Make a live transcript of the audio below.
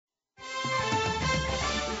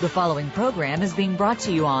The following program is being brought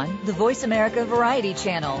to you on the Voice America Variety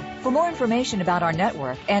Channel. For more information about our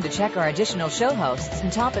network and to check our additional show hosts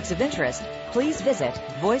and topics of interest, please visit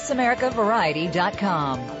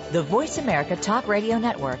voiceamericavariety.com. The Voice America Talk Radio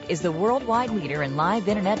Network is the worldwide leader in live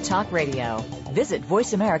Internet talk radio. Visit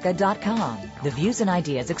voiceamerica.com. The views and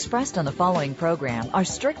ideas expressed on the following program are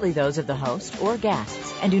strictly those of the host or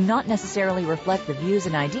guests and do not necessarily reflect the views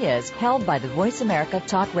and ideas held by the Voice America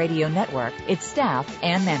Talk Radio Network, its staff,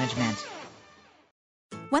 and management.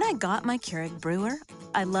 When I got my Keurig brewer,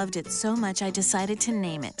 I loved it so much I decided to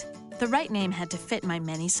name it. The right name had to fit my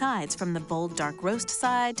many sides, from the bold dark roast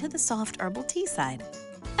side to the soft herbal tea side.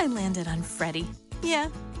 I landed on Freddie. Yeah,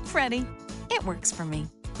 Freddie. It works for me.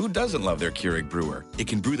 Who doesn't love their Keurig brewer? It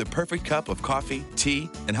can brew the perfect cup of coffee, tea,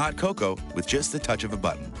 and hot cocoa with just the touch of a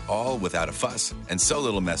button, all without a fuss and so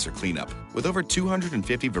little mess or cleanup. With over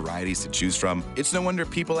 250 varieties to choose from, it's no wonder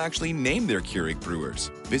people actually name their Keurig brewers.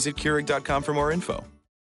 Visit Keurig.com for more info.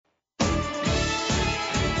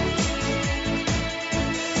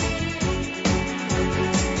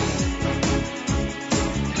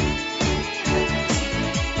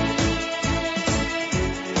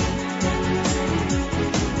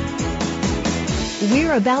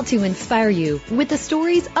 We're about to inspire you with the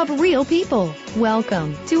stories of real people.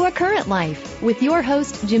 Welcome to A Current Life with your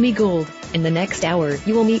host, Jimmy Gould. In the next hour,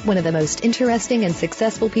 you will meet one of the most interesting and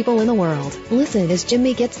successful people in the world. Listen as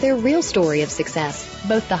Jimmy gets their real story of success,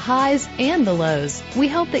 both the highs and the lows. We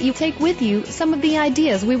hope that you take with you some of the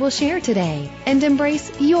ideas we will share today and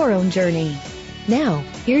embrace your own journey. Now,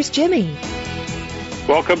 here's Jimmy.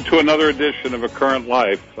 Welcome to another edition of A Current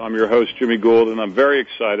Life. I'm your host, Jimmy Gould, and I'm very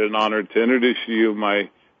excited and honored to introduce to you my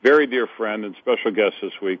very dear friend and special guest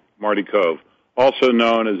this week, Marty Kove, also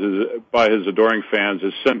known by his adoring fans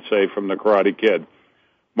as Sensei from The Karate Kid.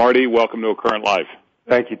 Marty, welcome to A Current Life.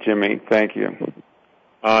 Thank you, Jimmy. Thank you.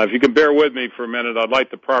 If you can bear with me for a minute, I'd like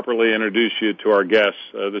to properly introduce you to our guests.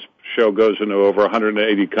 This show goes into over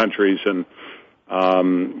 180 countries, and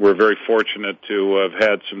we're very fortunate to have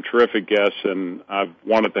had some terrific guests, and I've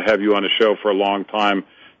wanted to have you on the show for a long time,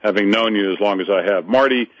 having known you as long as I have.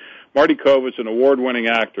 Marty Kove is an award-winning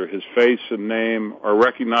actor. His face and name are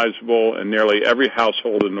recognizable in nearly every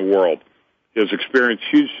household in the world. He has experienced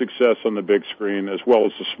huge success on the big screen as well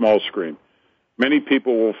as the small screen. Many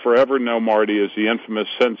people will forever know Marty as the infamous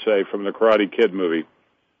Sensei from the Karate Kid movie,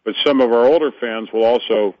 but some of our older fans will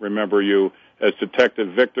also remember you as Detective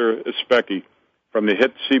Victor Ispecki from the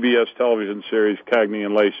hit CBS television series Cagney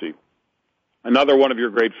and Lacey. Another one of your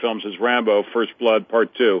great films is Rambo, First Blood,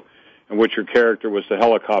 Part 2, in which your character was the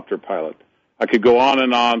helicopter pilot. I could go on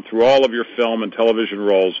and on through all of your film and television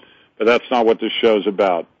roles, but that's not what this show's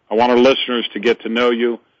about. I want our listeners to get to know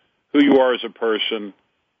you, who you are as a person,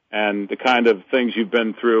 and the kind of things you've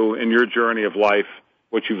been through in your journey of life,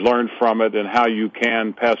 what you've learned from it, and how you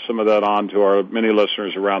can pass some of that on to our many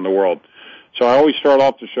listeners around the world. So I always start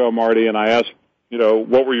off the show, Marty, and I ask,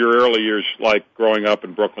 what were your early years like growing up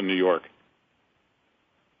in Brooklyn, New York?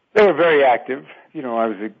 They were very active. I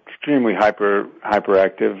was extremely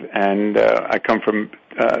hyperactive, and I come from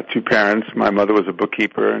two parents. My mother was a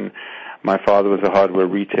bookkeeper, and my father was a hardware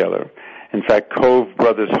retailer. In fact, Kove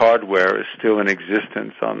Brothers Hardware is still in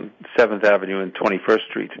existence on 7th Avenue and 21st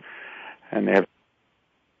Street, and they have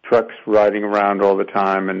trucks riding around all the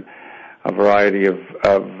time, and a variety of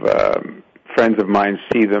friends of mine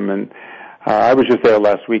see them, and I was just there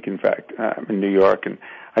last week, in fact, in New York, and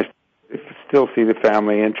I still see the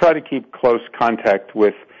family and try to keep close contact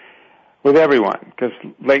with everyone, because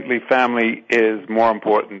lately family is more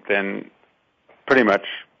important than pretty much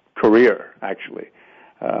career, actually.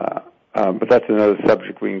 But that's another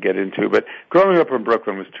subject we can get into. But growing up in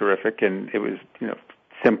Brooklyn was terrific, and it was,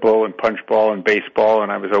 simple and punch ball and baseball,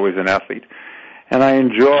 and I was always an athlete. And I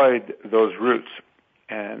enjoyed those roots.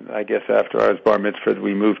 And I guess after I was bar mitzvahed,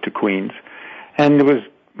 we moved to Queens. And it was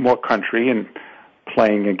more country and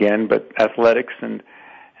playing again, but athletics and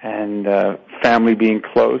family being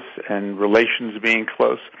close and relations being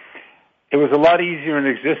close. It was a lot easier in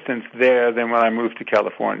existence there than when I moved to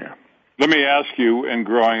California. Let me ask you, in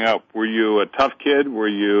growing up, were you a tough kid? Were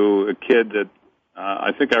you a kid that,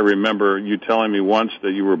 I think I remember you telling me once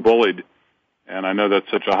that you were bullied, and I know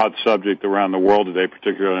that's such a hot subject around the world today,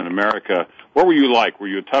 particularly in America. What were you like? Were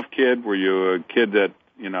you a tough kid? Were you a kid that,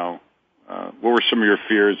 what were some of your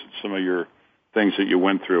fears and some of your things that you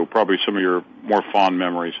went through, probably some of your more fond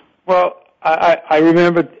memories? Well, I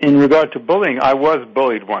remember in regard to bullying, I was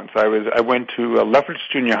bullied once. I went to Lefferts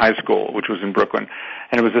Junior High School, which was in Brooklyn,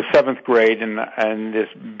 and it was the 7th grade, and this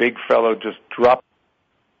big fellow dropped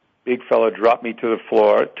me to the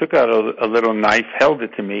floor, took out a little knife, held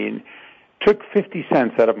it to me, and took 50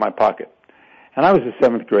 cents out of my pocket. And I was a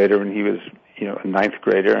 7th grader, and he was, a 9th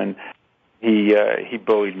grader, and he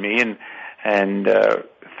bullied me and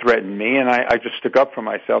threatened me, and I just stuck up for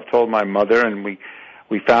myself, told my mother, and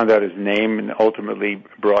we found out his name and ultimately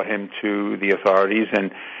brought him to the authorities.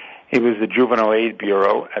 And he was the Juvenile Aid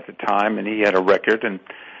Bureau at the time, and he had a record, and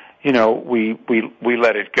we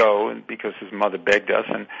let it go because his mother begged us.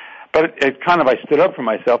 But it kind of, I stood up for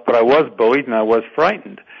myself, but I was bullied and I was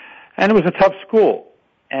frightened, and it was a tough school.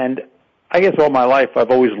 And I guess all my life I've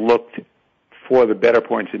always looked for the better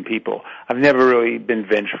points in people. I've never really been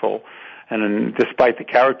vengeful, and despite the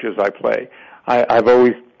characters I play, I've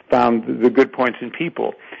always found the good points in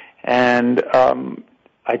people. And I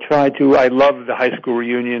love the high school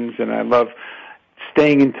reunions, and I love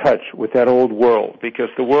staying in touch with that old world, because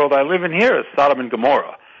the world I live in here is Sodom and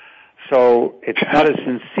Gomorrah. So it's not as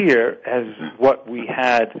sincere as what we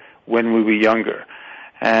had when we were younger.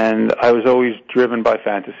 And I was always driven by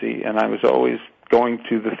fantasy, and I was always going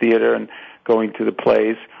to the theater and going to the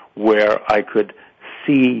plays where I could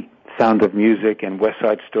see Sound of Music and West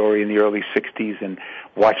Side Story in the early 60s and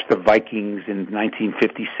watch the Vikings in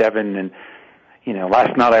 1957. And,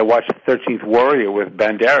 last night I watched The 13th Warrior with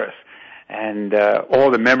Banderas. And all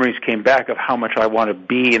the memories came back of how much I want to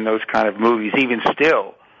be in those kind of movies, even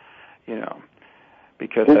still,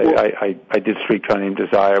 because I did Streetcar Named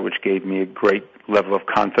Desire, which gave me a great level of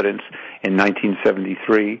confidence in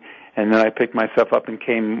 1973. And then I picked myself up and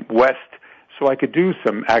came west so I could do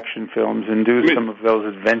some action films and do some of those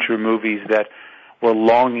adventure movies that were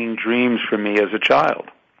longing dreams for me as a child.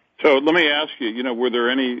 So let me ask you, were there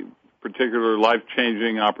any particular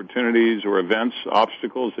life-changing opportunities or events,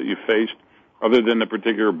 obstacles that you faced other than the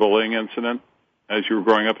particular bullying incident as you were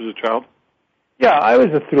growing up as a child? Yeah, I was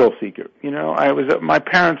a thrill seeker. My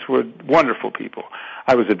parents were wonderful people.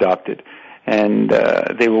 I was adopted, and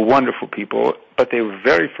they were wonderful people, but they were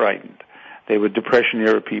very frightened. They were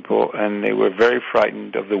Depression-era people, and they were very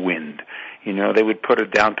frightened of the wind. They would put a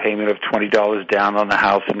down payment of $20 down on the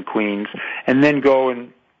house in Queens and then go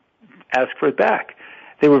and ask for it back.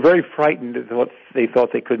 They were very frightened. They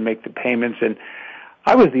thought they could make the payments, and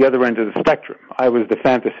I was the other end of the spectrum. I was the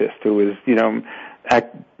fantasist who was,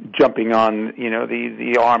 jumping on,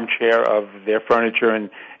 the armchair of their furniture and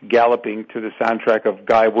galloping to the soundtrack of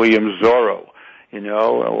Guy Williams' Zorro,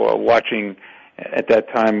 or watching at that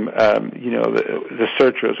time, the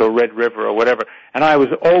Searchers or Red River or whatever. And I was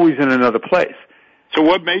always in another place. So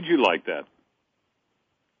what made you like that?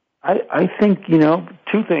 I think,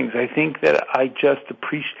 two things. I think that I just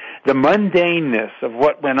appreciate the mundaneness of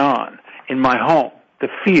what went on in my home, the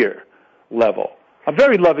fear level.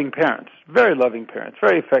 Very loving parents, very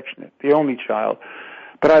affectionate, the only child.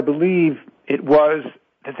 But I believe it was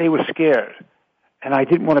that they were scared, and I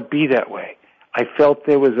didn't want to be that way. I felt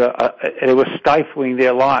it was stifling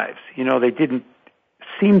their lives. They didn't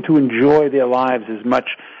seem to enjoy their lives as much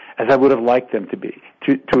as I would have liked them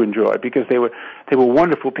to enjoy, because they were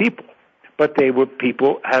wonderful people, but they were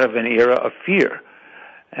people out of an era of fear.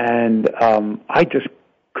 And I just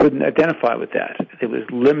couldn't identify with that. It was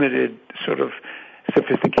limited sort of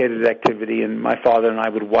sophisticated activity, and my father and I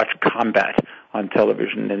would watch combat on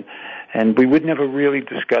television, and we would never really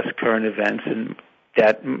discuss current events, and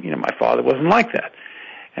that, my father wasn't like that.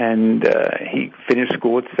 And he finished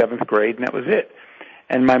school at 7th grade, and that was it.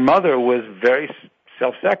 And my mother was very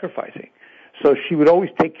self-sacrificing. So she would always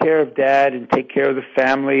take care of Dad and take care of the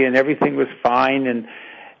family, and everything was fine, and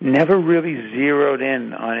never really zeroed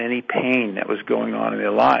in on any pain that was going on in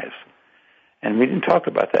their lives. And we didn't talk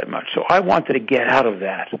about that much. So I wanted to get out of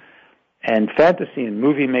that. And fantasy and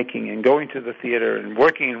movie making and going to the theater and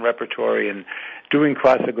working in repertory and doing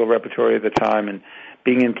classical repertory at the time and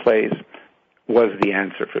being in plays was the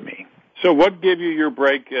answer for me. So what gave you your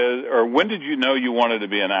break, or when did you know you wanted to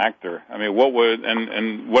be an actor? I mean,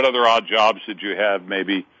 and what other odd jobs did you have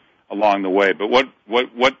maybe along the way? But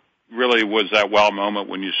what really was that wow moment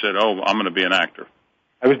when you said, "Oh, I'm going to be an actor"?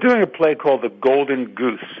 I was doing a play called The Golden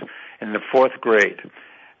Goose in the 4th grade,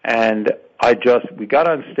 and we got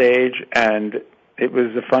on stage, and it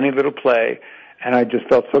was a funny little play, and I just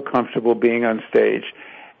felt so comfortable being on stage.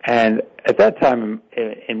 And at that time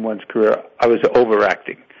in one's career, I was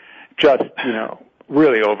overacting. Just,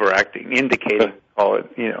 really overacting, indicating, call it,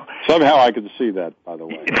 Somehow I could see that, by the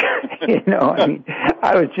way.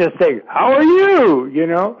 I was just saying, "How are you?"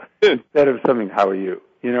 Instead of something, "How are you?"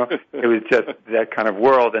 It was just that kind of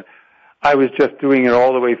world. And I was just doing it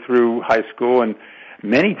all the way through high school. And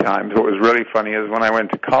many times what was really funny is when I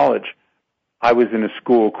went to college, I was in a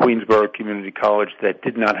school, Queensborough Community College, that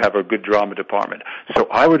did not have a good drama department. So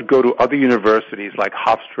I would go to other universities like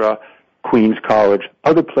Hofstra Queens College,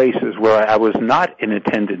 other places where I was not in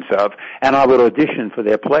attendance of, and I would audition for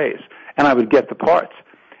their plays, and I would get the parts.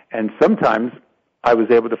 And sometimes I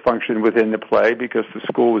was able to function within the play because the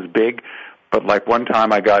school was big, but like one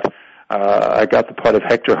time I got the part of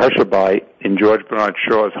Hector Hushabye in George Bernard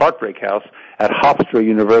Shaw's Heartbreak House at Hofstra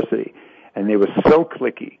University, and they were so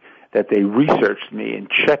cliquey that they researched me and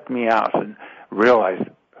checked me out and realized,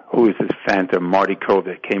 who is this phantom, Marty Kove,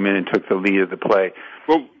 that came in and took the lead of the play.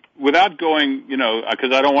 Well, without going,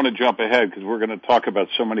 because I don't want to jump ahead because we're going to talk about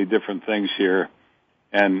so many different things here,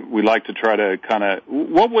 and we like to try to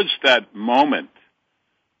what was that moment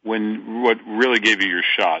what really gave you your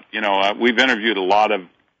shot? We've interviewed a lot of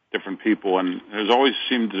different people, and there's always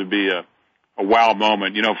seemed to be a wow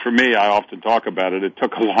moment. For me, I often talk about it. It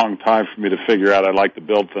took a long time for me to figure out I like to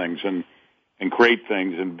build things and create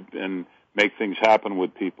things and make things happen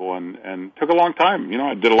with people, and took a long time.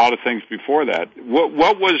 I did a lot of things before that.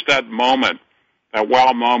 What was that moment, that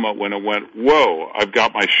wow moment when it went, whoa, I've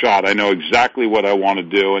got my shot. I know exactly what I want to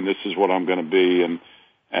do, and this is what I'm going to be,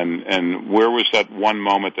 and where was that one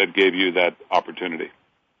moment that gave you that opportunity?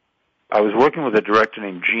 I was working with a director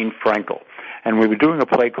named Gene Frankel, and we were doing a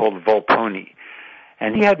play called Volpone,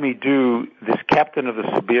 and he had me do this Captain of the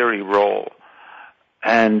Siberi role,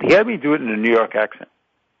 and he had me do it in a New York accent.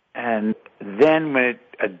 And then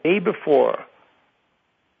a day before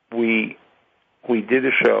we did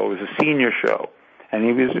a show, it was a senior show, and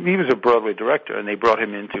he was a Broadway director, and they brought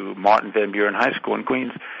him into Martin Van Buren High School in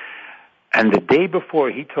Queens. And the day before,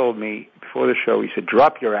 he told me, before the show, he said,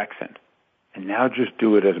 drop your accent, and now just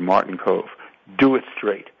do it as Martin Kove. Do it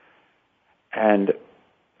straight. And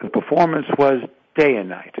the performance was day and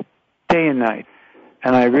night.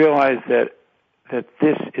 And I realized that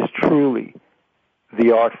this is truly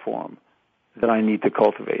the art form that I need to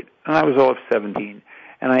cultivate. And I was all of 17,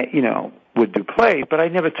 and I, would do plays, but I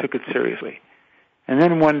never took it seriously. And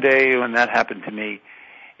then one day when that happened to me,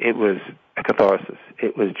 it was a catharsis.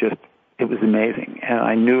 It was amazing, and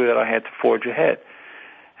I knew that I had to forge ahead.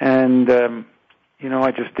 And,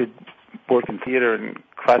 I just did work in theater and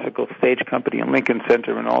classical stage company and Lincoln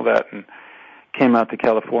Center and all that, and came out to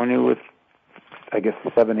California with, about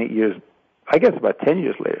 10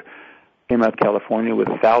 years later, came out to California with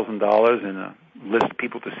 $1,000 and a list of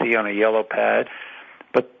people to see on a yellow pad.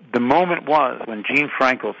 But the moment was when Gene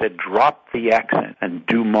Frankel said, drop the accent and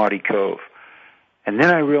do Marty Kove. And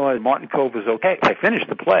then I realized Martin Kove was okay. I finished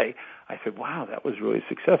the play. I said, wow, that was really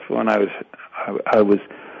successful. And I was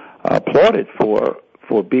applauded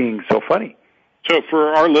for being so funny. So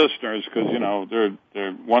for our listeners, because,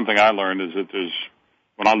 one thing I learned is that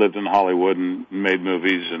when I lived in Hollywood and made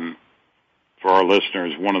movies, and for our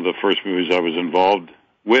listeners, one of the first movies I was involved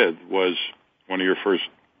with was one of your first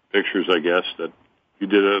pictures, I guess, that you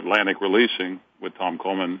did Atlantic Releasing with Tom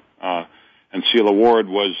Coleman, and Celia Ward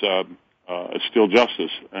was Still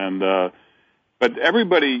Justice. And but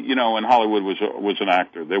everybody, in Hollywood was an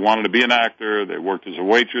actor. They wanted to be an actor. They worked as a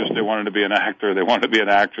waitress. They wanted to be an actor. They wanted to be an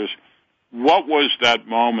actress. What was that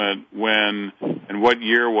moment when, and what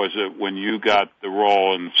year was it when you got the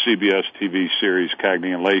role in CBS TV series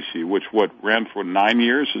Cagney and Lacey, which ran for 9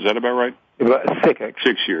 years? Is that about right? About 6,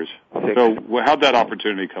 actually. 6 years. So how'd that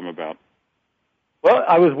opportunity come about? Well,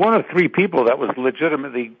 I was one of 3 people that was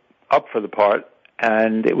legitimately up for the part,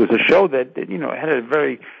 and it was a show that had a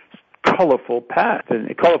very colorful path and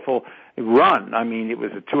a colorful run. I mean, it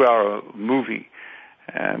was a 2-hour movie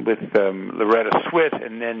with Loretta Swit,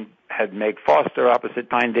 and then had Meg Foster opposite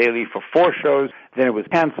Tyne Daly for 4 shows. Then it was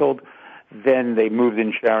canceled. Then they moved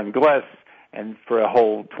in Sharon Gless and for a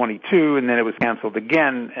whole 22, and then it was canceled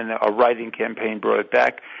again, and a writing campaign brought it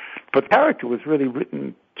back. But the character was really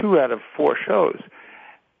written 2 out of 4 shows.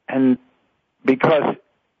 And because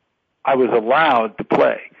I was allowed to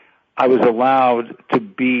play, I was allowed to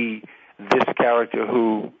be this character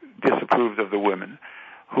who disapproved of the women,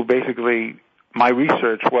 who basically, my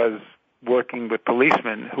research was working with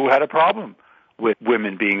policemen who had a problem with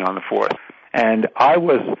women being on the force. And I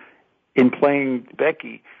was, in playing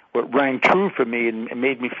Becky, what rang true for me and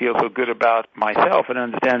made me feel so good about myself and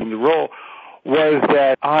understanding the role was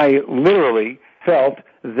that I literally felt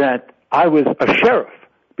that I was a sheriff,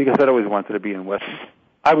 because I'd always wanted to be in West.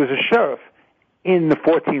 I was a sheriff in the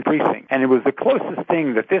 14th precinct, and it was the closest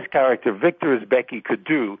thing that this character, Victor as Becky, could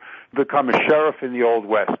do, become a sheriff in the Old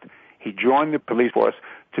West. He joined the police force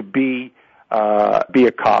to be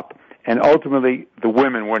a cop, and ultimately the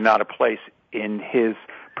women were not a place in his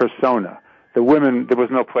persona. The women, there was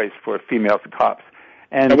no place for female cops.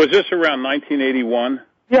 And was this around 1981?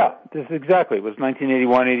 Yeah, this exactly. It was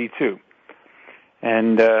 1981, 82.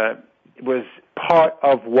 And it was part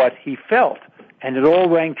of what he felt And it all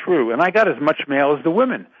rang true. And I got as much mail as the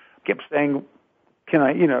women. Kept saying, can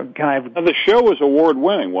I have... Now, the show was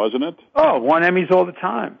award-winning, wasn't it? Oh, won Emmys all the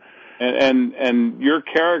time. And your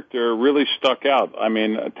character really stuck out. I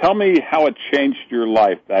mean, tell me how it changed your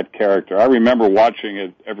life, that character. I remember watching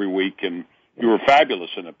it every week, and you were fabulous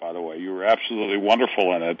in it, by the way. You were absolutely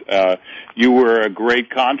wonderful in it. You were a great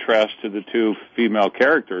contrast to the two female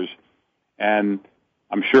characters, and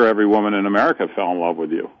I'm sure every woman in America fell in love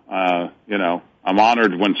with you. You know, I'm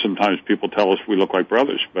honored when sometimes people tell us we look like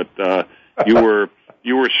brothers, but you were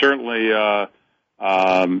certainly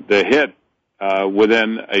the hit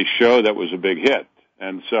within a show that was a big hit.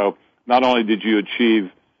 And so not only did you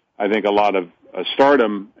achieve, I think, a lot of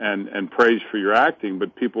stardom and praise for your acting,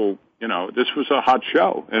 but people, you know, this was a hot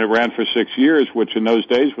show, and it ran for 6 years, which in those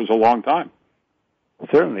days was a long time.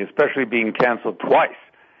 Certainly, especially being canceled twice.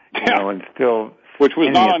 You know, and still... Which was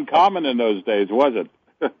not uncommon in those days, was it?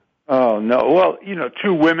 Oh, no. Well, you know,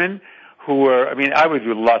 two women who were, I mean, I would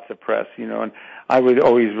do lots of press, you know, and I would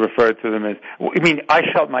always refer to them as, I mean, I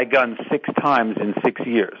shot my gun 6 times in 6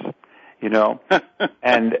 years, you know,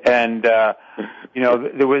 and you know,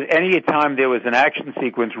 there was any time there was an action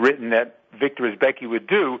sequence written that Victor as Becky would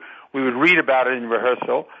do, we would read about it in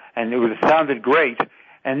rehearsal, and it sounded great,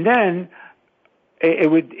 and then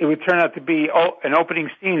it would turn out to be an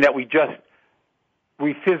opening scene that we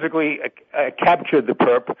physically captured the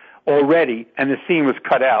perp already, and the scene was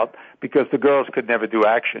cut out because the girls could never do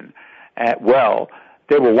action. Well,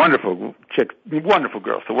 they were wonderful chicks, wonderful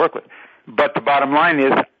girls to work with. But the bottom line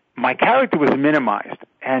is, my character was minimized,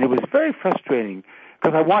 and it was very frustrating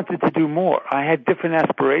because I wanted to do more. I had different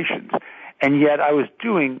aspirations, and yet I was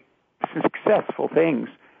doing successful things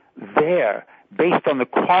there based on the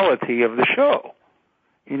quality of the show.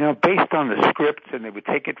 You know, based on the scripts, and they would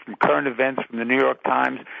take it from current events from the New York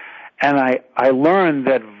Times. And I learned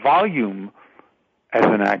that volume as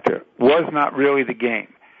an actor was not really the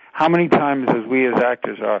game. How many times as we as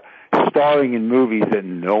actors are starring in movies that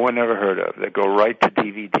no one ever heard of, that go right to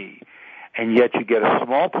DVD, and yet you get a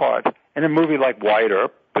small part in a movie like Wyatt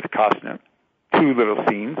Earp with Costner, 2 little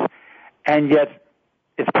scenes, and yet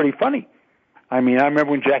it's pretty funny. I mean, I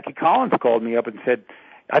remember when Jackie Collins called me up and said,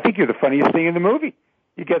 I think you're the funniest thing in the movie.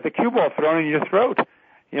 You get the cue ball thrown in your throat,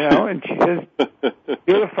 you know, and she says,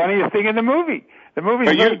 you're the funniest thing in the movie. The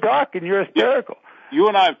movie's very dark and you're hysterical. You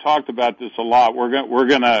and I have talked about this a lot. We're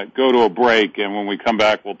going to go to a break, and when we come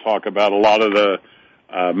back, we'll talk about a lot of the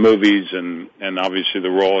movies and obviously the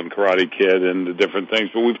role in Karate Kid and the different things.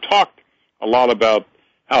 But we've talked a lot about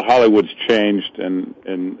how Hollywood's changed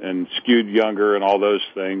and skewed younger and all those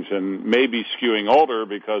things, and maybe skewing older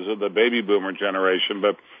because of the baby boomer generation.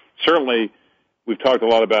 But certainly, we've talked a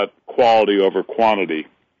lot about quality over quantity,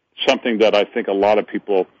 something that I think a lot of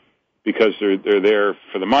people, because they're there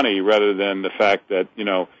for the money rather than the fact that, you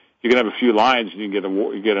know, you can have a few lines and you get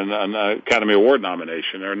an Academy Award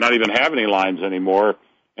nomination, or not even have any lines anymore,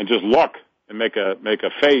 and just look and make a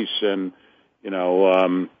face and, you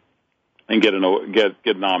know, and get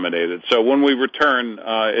nominated. So when we return,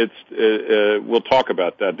 we'll talk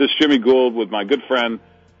about that. This is Jimmy Gould with my good friend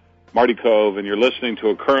Marty Kove, and you're listening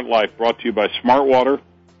to A Current Life, brought to you by Smartwater,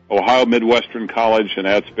 Ohio Midwestern College, and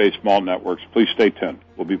AdSpace Mall Networks. Please stay tuned.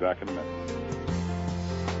 We'll be back in a minute.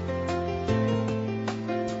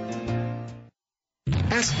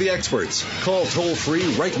 Ask the experts. Call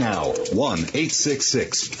toll-free right now,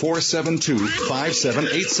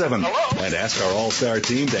 1-866-472-5787. And ask our All-Star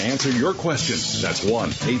team to answer your question. That's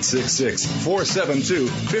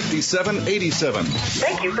 1-866-472-5787.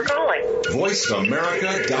 Thank you for calling.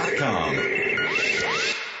 VoiceAmerica.com.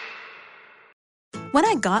 When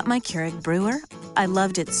I got my Keurig brewer, I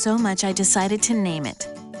loved it so much I decided to name it.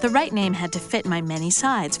 The right name had to fit my many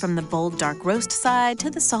sides, from the bold dark roast side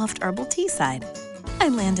to the soft herbal tea side. I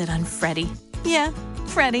landed on Freddie. Yeah,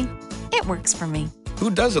 Freddie. It works for me. Who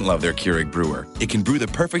doesn't love their Keurig brewer? It can brew the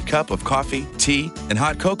perfect cup of coffee, tea, and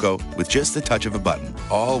hot cocoa with just the touch of a button,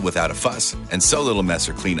 all without a fuss and so little mess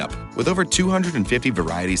or cleanup. With over 250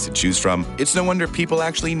 varieties to choose from, it's no wonder people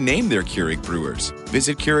actually name their Keurig brewers.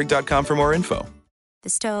 Visit Keurig.com for more info. The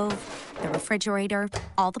stove, the refrigerator,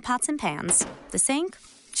 all the pots and pans. The sink?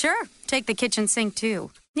 Sure, take the kitchen sink too.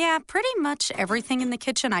 Yeah, pretty much everything in the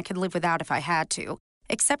kitchen I could live without if I had to.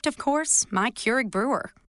 Except, of course, my Keurig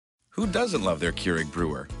brewer. Who doesn't love their Keurig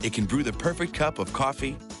brewer? It can brew the perfect cup of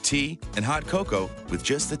coffee, tea, and hot cocoa with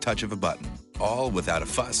just the touch of a button, all without a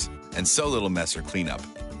fuss and so little mess or cleanup.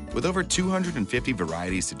 With over 250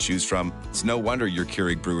 varieties to choose from, it's no wonder your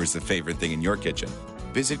Keurig brewer is the favorite thing in your kitchen.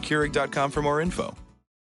 Visit Keurig.com for more info.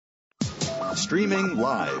 Streaming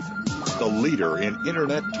live, the leader in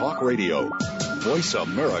Internet talk radio.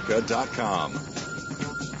 VoiceAmerica.com.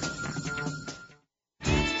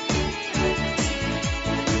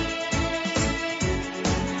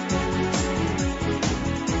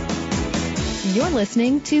 You're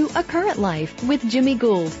listening to A Current Life with Jimmy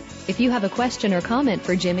Gould. If you have a question or comment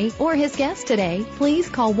for Jimmy or his guest today, please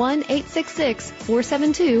call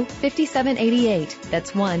 1-866-472-5788.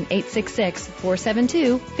 That's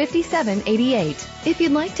 1-866-472-5788. If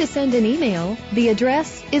you'd like to send an email, the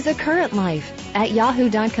address is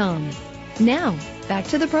acurrentlife@yahoo.com. Now, back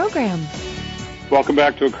to the program. Welcome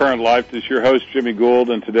back to A Current Life. This is your host, Jimmy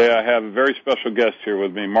Gould, and today I have a very special guest here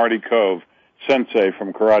with me, Marty Kove, Sensei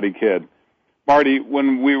from Karate Kid. Marty,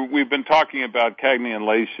 when we've been talking about Cagney and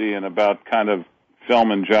Lacey and about kind of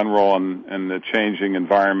film in general and the changing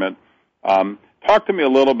environment, talk to me a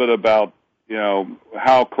little bit about,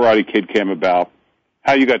 how Karate Kid came about,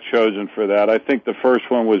 how you got chosen for that. I think the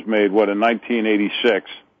first one was made, in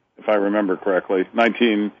 1986, if I remember correctly,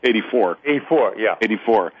 1984. 84, yeah.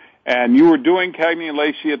 84. And you were doing Cagney and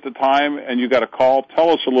Lacey at the time, and you got a call.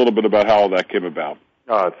 Tell us a little bit about how all that came about.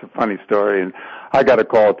 Oh, it's a funny story, and I got a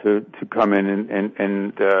call to come in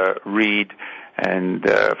and read and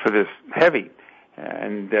for this heavy,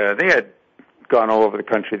 and they had gone all over the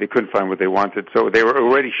country. They couldn't find what they wanted, so they were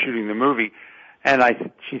already shooting the movie. And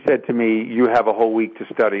she said to me, "You have a whole week to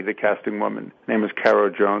study." The casting woman, her name was Caro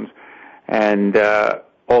Jones, and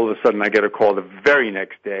all of a sudden I get a call the very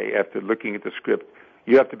next day after looking at the script.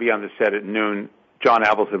 "You have to be on the set at noon. John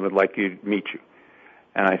Avildsen would like to meet you."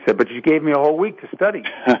 And I said, "But you gave me a whole week to study."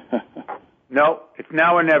 "No, it's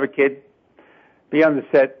now or never, kid. Be on the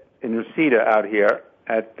set in Reseda out here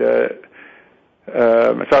at so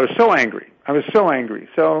I was so angry.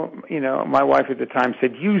 So, my wife at the time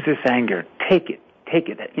said, "Use this anger. Take it, take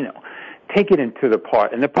it into the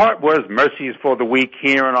part." And the part was mercy is for the weak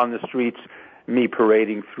here and on the streets, me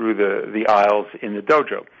parading through the aisles in the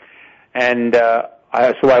dojo. And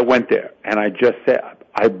so I went there, and I just said,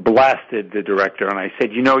 I blasted the director, and I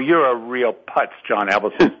said, "You're a real putz, John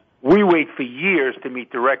Avildsen. We wait for years to meet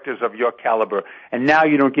directors of your caliber, and now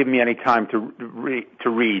you don't give me any time to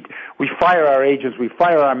read. We fire our agents, we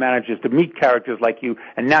fire our managers to meet characters like you,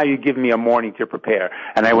 and now you give me a morning to prepare."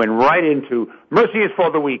 And I went right into mercy is for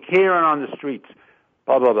the weak, here and on the streets,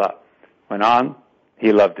 blah, blah, blah. Went on.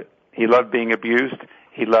 He loved it. He loved being abused.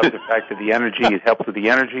 He loved the fact of the energy. It helped with the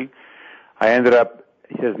energy. I ended up,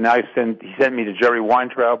 he says, he sent me to Jerry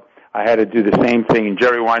Weintraub. I had to do the same thing, and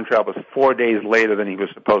Jerry Weintraub was 4 days later than he was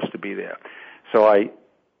supposed to be there. So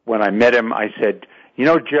when I met him, I said,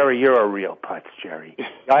 "Jerry, you're a real putz, Jerry.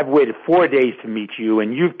 I've waited 4 days to meet you,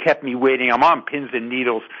 and you've kept me waiting. I'm on pins and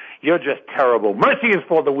needles. You're just terrible. Mercy is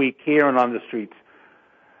for the weak here and on the streets."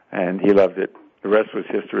 And he loved it. The rest was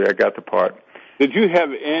history. I got the part. Did you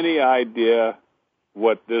have any idea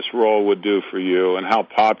what this role would do for you and how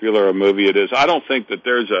popular a movie it is? I don't think that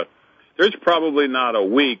there's probably not a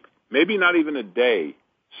week, maybe not even a day,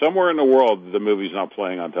 somewhere in the world the movie's not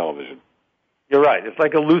playing on television. You're right. It's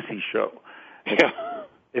like a Lucy show.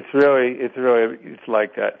 It's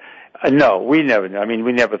like that. No, we never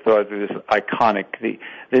thought it was this iconic.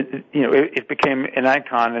 It became an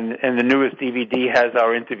icon, and the newest DVD has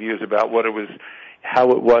our interviews about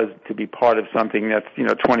how it was to be part of something that's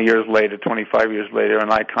 20 years later, 25 years later, an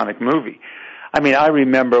iconic movie. I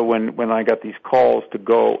remember when I got these calls to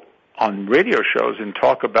go on radio shows and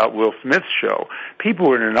talk about Will Smith's show, people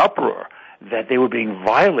were in an uproar that they were being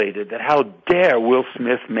violated, that how dare Will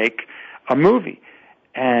Smith make a movie.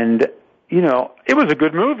 And, it was a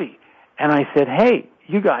good movie. And I said, "Hey,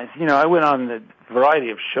 you guys, I went on a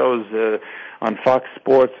variety of shows on Fox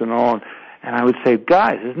Sports and all, and I would say,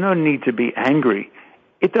 guys, there's no need to be angry.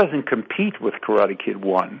 It doesn't compete with Karate Kid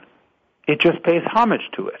 1. It just pays homage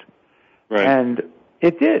to it." Right. And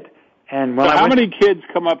it did. And how many kids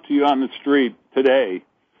come up to you on the street today,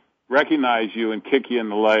 recognize you and kick you in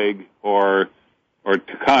the leg, or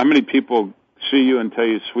how many people see you and tell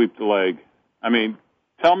you sweep the leg?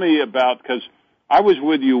 Tell me about, because I was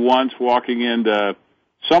with you once walking into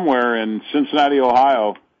somewhere in Cincinnati,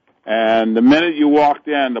 Ohio, and the minute you walked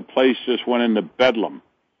in, the place just went into bedlam.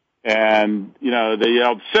 And, they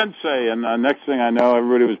yelled, "Sensei," and the next thing I know,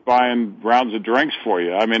 everybody was buying rounds of drinks for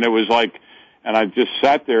you. It was like, and I just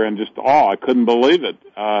sat there in just awe. I couldn't believe it.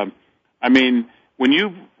 When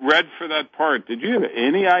you read for that part, did you have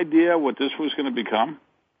any idea what this was going to become?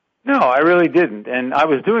 No, I really didn't. And I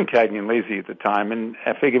was doing Cagney and Lacey at the time, and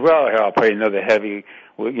I figured, well, I'll play another heavy.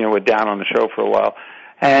 We're down on the show for a while.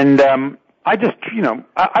 And I just,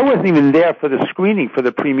 I wasn't even there for the screening, for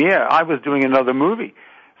the premiere. I was doing another movie.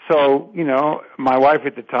 So, my wife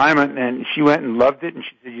at the time, and she went and loved it, and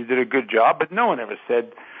she said, "You did a good job," but no one ever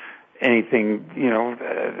said anything,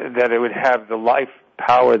 that it would have the life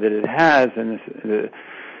power that it has and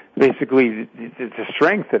basically the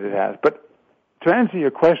strength that it has. But to answer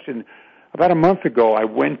your question, about a month ago, I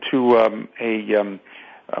went to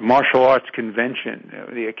a martial arts convention,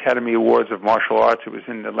 the Academy Awards of Martial Arts. It was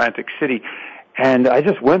in Atlantic City. And I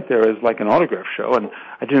just went there as like an autograph show, and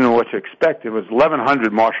I didn't know what to expect. It was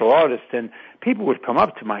 1,100 martial artists, and people would come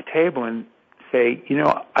up to my table and say,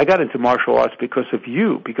 I got into martial arts because of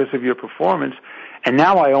you, because of your performance, and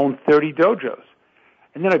now I own 30 dojos.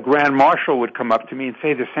 And then a grand marshal would come up to me and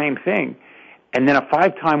say the same thing. And then a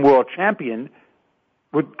 5-time world champion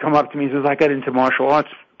would come up to me and says, I got into martial arts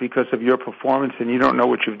because of your performance, and you don't know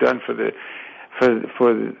what you've done for the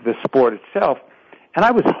sport itself. And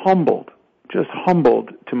I was humbled, just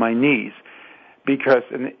humbled to my knees, because,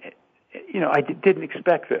 I didn't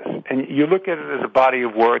expect this. And you look at it as a body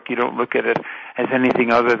of work. You don't look at it as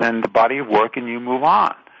anything other than the body of work, and you move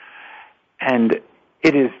on. And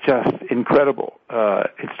it is just incredible.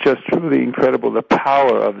 It's just truly incredible, the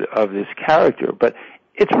power of this character. But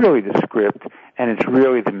it's really the script, and it's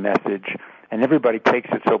really the message, and everybody takes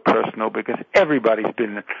it so personal because everybody's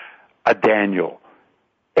been a Daniel.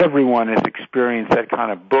 Everyone has experienced that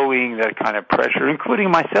kind of bullying, that kind of pressure,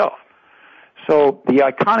 including myself. So the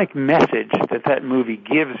iconic message that movie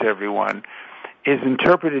gives everyone is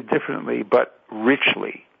interpreted differently but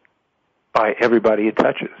richly by everybody it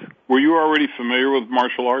touches. Were you already familiar with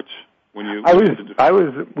martial arts when you?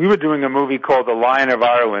 We were doing a movie called The Lion of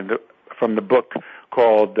Ireland from the book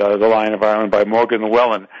called The Lion of Ireland by Morgan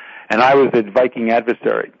Llewellyn, and I was the Viking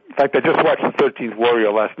adversary. In fact, I just watched The 13th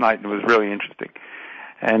Warrior last night, and it was really interesting.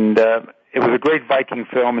 And it was a great Viking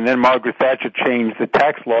film, and then Margaret Thatcher changed the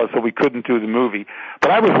tax laws so we couldn't do the movie.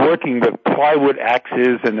 But I was working with plywood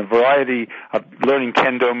axes and a variety of learning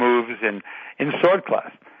kendo moves and in sword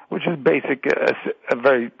class, which is basic, a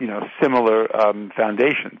very, similar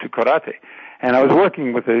foundation to karate. And I was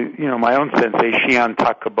working with my own sensei, Shion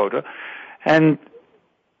Takabota, and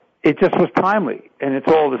it just was timely. And it's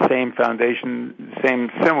all the same foundation, same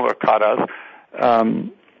similar katas.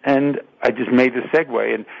 And I just made the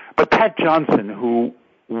segue. But Pat Johnson, who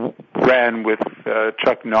ran with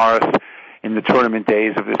Chuck Norris in the tournament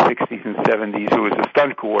days of the 60s and 70s, who was a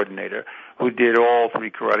stunt coordinator, who did all 3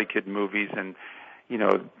 Karate Kid movies and,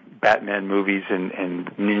 Batman movies and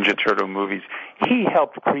Ninja Turtle movies, he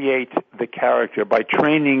helped create the character by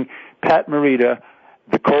training Pat Morita,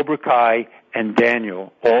 the Cobra Kai, and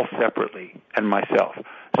Daniel all separately, and myself.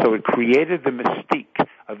 So it created the mystique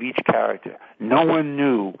of each character. No one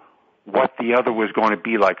knew what the other was going to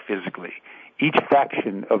be like physically. Each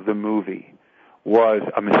faction of the movie was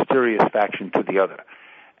a mysterious faction to the other.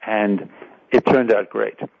 And it turned out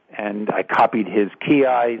great. And I copied his ki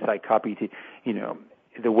eyes. I copied,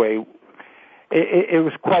 the way... It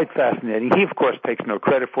was quite fascinating. He, of course, takes no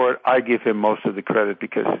credit for it. I give him most of the credit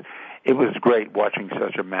because it was great watching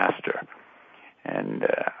such a master. And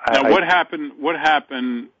now, what happened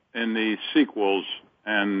in the sequels?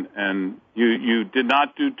 And you did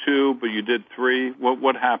not do 2, but you did 3.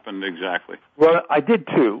 What happened exactly? Well, I did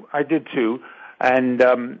 2, and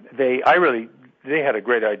they had a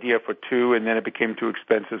great idea for 2, and then it became too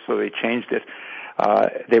expensive, so they changed it.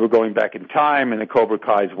 They were going back in time, and the Cobra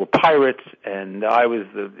Kais were pirates, and I was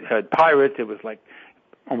the head pirate. It was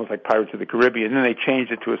almost like Pirates of the Caribbean. And then they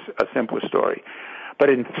changed it to a simpler story. But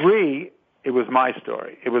in 3, it was my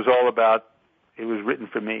story. It was written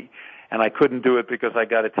for me. And I couldn't do it because I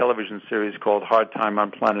got a television series called Hard Time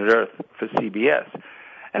on Planet Earth for CBS.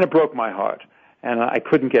 And it broke my heart. And I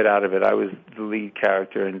couldn't get out of it. I was the lead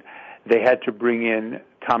character, and they had to bring in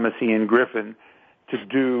Thomas Ian Griffin to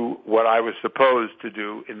do what I was supposed to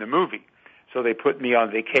do in the movie. So they put me on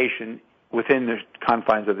vacation within the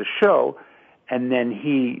confines of the show, and then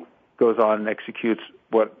he goes on and executes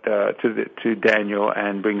to Daniel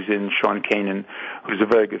and brings in Sean Kanan, who's a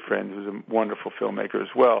very good friend, who's a wonderful filmmaker as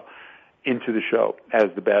well, into the show as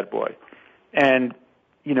the bad boy. And,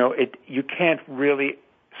 you can't really,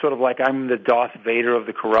 sort of like I'm the Darth Vader of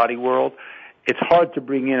the karate world, it's hard to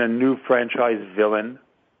bring in a new franchise villain,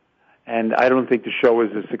 and I don't think the show was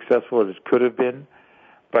as successful as it could have been,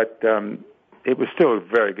 but it was still a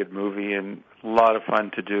very good movie and a lot of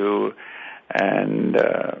fun to do, and,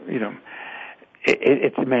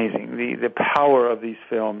 it's amazing, the power of these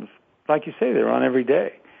films. Like you say, they're on every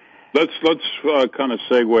day. Let's kind of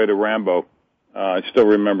segue to Rambo. I still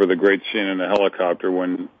remember the great scene in the helicopter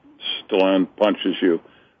when Stallone punches you.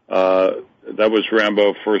 That was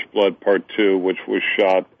Rambo First Blood Part 2, which was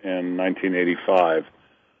shot in 1985.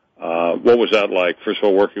 What was that like? First of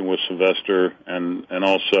all, working with Sylvester and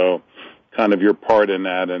also kind of your part in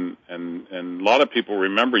that, and a lot of people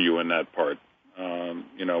remember you in that part.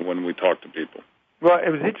 When we talk to people. Well, it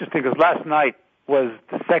was interesting because last night was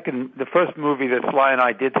the first movie that Sly and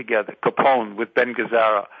I did together, Capone with Ben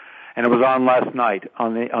Gazzara, and it was on last night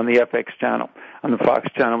on the FX channel, on the Fox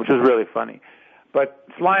channel, which was really funny. But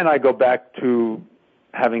Sly and I go back to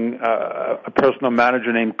having a personal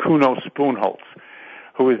manager named Kuno Spoonholtz,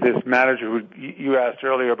 who is this manager who you asked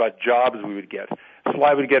earlier about jobs we would get.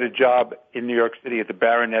 Sly would get a job in New York City at the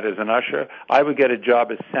Baronet as an usher. I would get a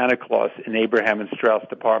job as Santa Claus in Abraham and Straus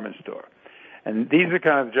department store. And these are the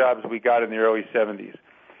kind of jobs we got in the early 70s.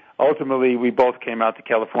 Ultimately, we both came out to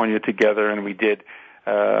California together, and we did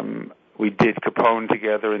Capone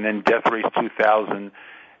together, and then Death Race 2000.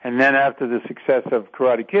 And then after the success of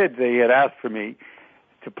Karate Kid, they had asked for me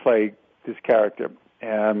to play this character.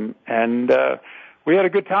 And we had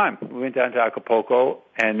a good time. We went down to Acapulco,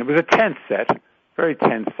 and it was a tense set, very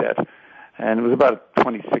tense set. And it was about a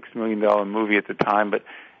 $26 million movie at the time, but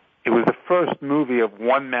it was the first movie of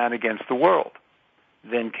one man against the world.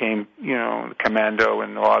 Then came, Commando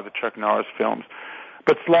and a lot of the Chuck Norris films.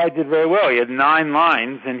 But Sly did very well. He had 9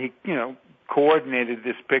 lines, and he, coordinated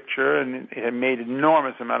this picture, and it had made an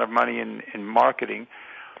enormous amount of money in marketing.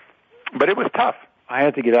 But it was tough. I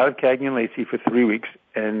had to get out of Cagney and Lacey for 3 weeks,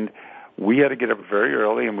 and we had to get up very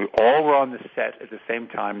early, and we all were on the set at the same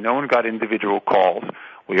time. No one got individual calls.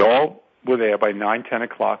 We all were there by 9, 10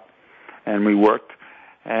 o'clock, and we worked.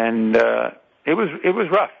 And it was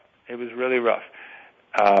rough. It was really rough.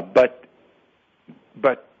 But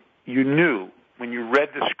you knew when you read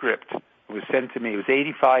the script, it was sent to me. It was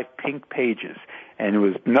 85 pink pages, and it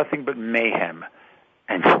was nothing but mayhem.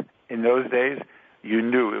 And in those days, you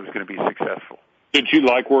knew it was going to be successful. Did you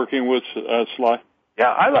like working with Sly?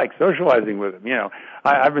 Yeah, I like socializing with him.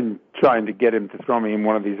 I've been trying to get him to throw me in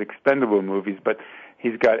one of these expendable movies, but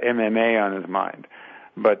he's got MMA on his mind.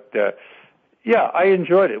 But yeah, I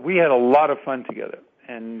enjoyed it. We had a lot of fun together,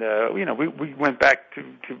 and we went back to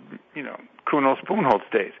Kuno Spoonholtz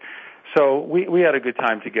days. So we had a good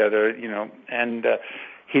time together, and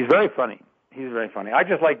he's very funny. He's very funny. I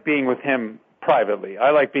just like being with him privately.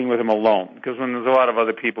 I like being with him alone, because when there's a lot of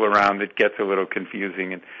other people around, it gets a little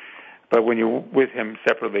confusing. But when you're with him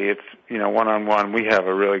separately, it's, one-on-one, we have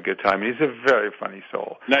a really good time. He's a very funny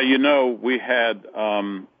soul. Now, we had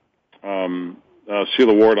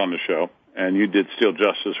Sheila Ward on the show, and you did Steel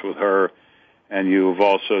Justice with her, and you've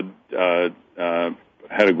also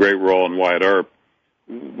had a great role in Wyatt Earp.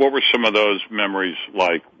 What were some of those memories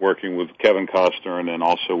like, working with Kevin Costner and then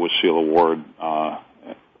also with Sheila Ward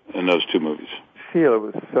in those 2 movies? Sheila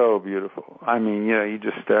was so beautiful. I mean, you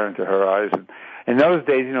just stare into her eyes. And in those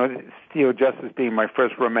days, Steel Justice being my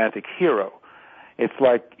first romantic hero, it's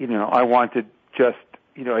like, I wanted just,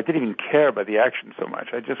 I didn't even care about the action so much.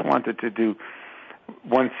 I just wanted to do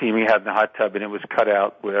one scene we had in the hot tub, and it was cut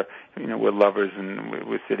out where, we're lovers and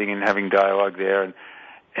we're sitting and having dialogue there. And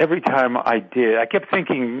every time I did, I kept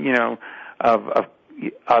thinking, of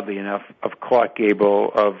oddly enough, of Clark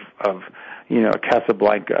Gable, of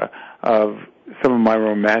Casablanca, of some of my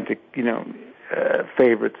romantic,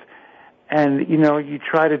 favorites. And, you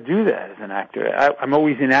try to do that as an actor. I'm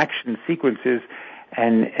always in action sequences,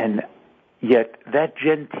 and yet those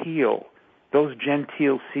genteel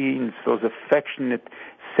scenes, those affectionate,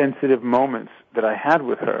 sensitive moments that I had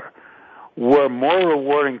with her were more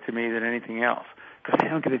rewarding to me than anything else, because I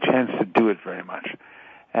don't get a chance to do it very much.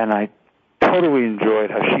 And I totally enjoyed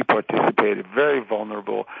how she participated, very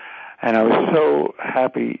vulnerable, and I was so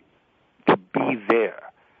happy to be there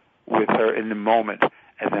with her in the moment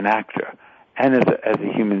as an actor and as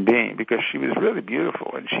a human being, because she was really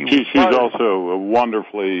beautiful. And she's also a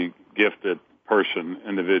wonderfully gifted person,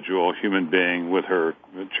 individual, human being, with her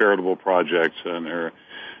charitable projects and her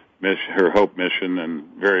Hope Mission and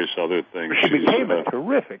various other things. She became a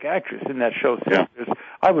terrific actress in that show. Yeah.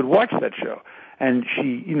 I would watch that show, and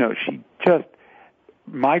she just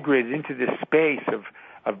migrated into this space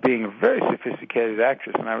of being a very sophisticated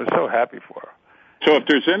actress, and I was so happy for her. So if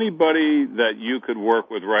there's anybody that you could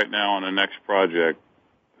work with right now on the next project,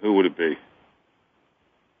 who would it be?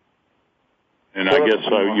 And I guess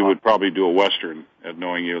you would probably do a Western, at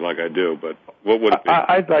knowing you like I do, but what would it be?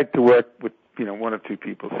 I'd like to work with, one or two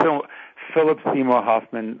people. Philip Seymour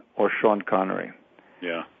Hoffman or Sean Connery.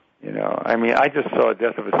 Yeah. I just saw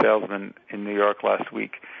Death of a Salesman in New York last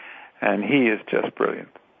week, and he is just brilliant.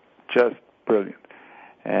 Just brilliant.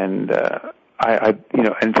 And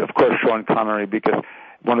and of course Sean Connery, because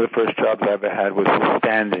one of the first jobs I ever had was to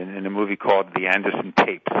stand in a movie called The Anderson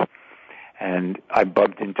Tapes, and I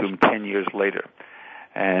bumped into him 10 years later,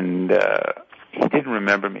 and he didn't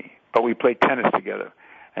remember me, but we played tennis together,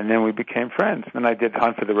 And then we became friends. And I did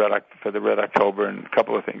Hunt for the Red October and a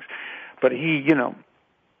couple of things. But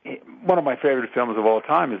one of my favorite films of all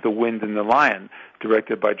time is The Wind and the Lion,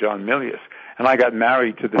 directed by John Milius. And I got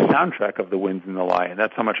married to the soundtrack of The Wind and the Lion.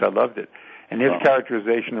 That's how much I loved it. And his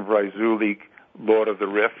characterization of Raizuli, Lord of the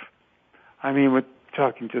Riff, I mean, we're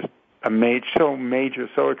talking just so major,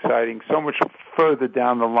 so exciting, so much further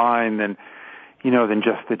down the line than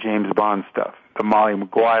just the James Bond stuff. The Molly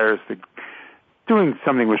Maguires, doing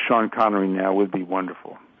something with Sean Connery now would be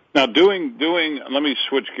wonderful. Now, let me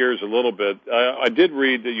switch gears a little bit. I did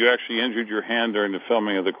read that you actually injured your hand during the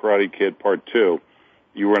filming of The Karate Kid Part 2.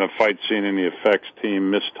 You were in a fight scene and the effects team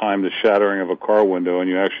mistimed the shattering of a car window, and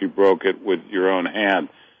you actually broke it with your own hand.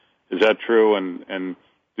 Is that true? And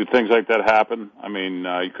do things like that happen? I mean,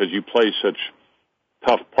 because you play such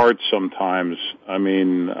tough parts sometimes. I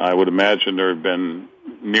mean, I would imagine there have been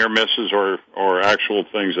near misses or actual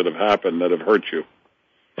things that have happened that have hurt you.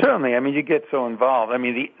 Certainly. I mean, you get so involved. I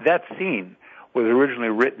mean, that scene was originally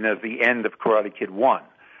written as the end of Karate Kid 1,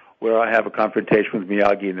 where I have a confrontation with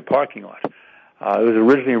Miyagi in the parking lot. It was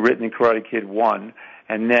originally written in Karate Kid 1,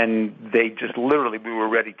 and then they just literally, we were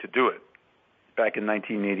ready to do it back in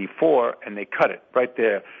 1984, and they cut it right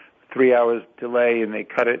there. 3 hours delay, and they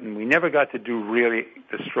cut it, and we never got to do really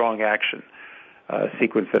the strong action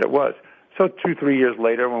sequence that it was. So 2-3 years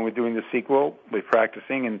later, when we're doing the sequel, we're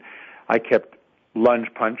practicing, and I kept lunge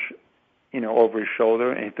punch, over his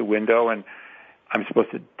shoulder and hit the window, and I'm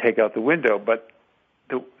supposed to take out the window, but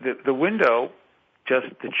the window, just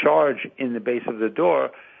the charge in the base of the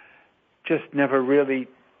door, just never really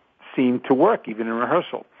seemed to work, even in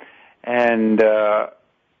rehearsal. And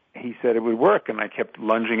he said it would work, and I kept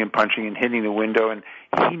lunging and punching and hitting the window, and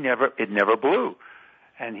it never blew.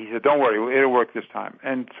 And he said, don't worry, it'll work this time.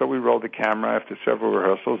 And so we rolled the camera after several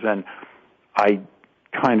rehearsals, and I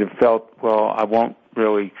kind of felt, well, I won't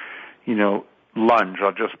really, lunge.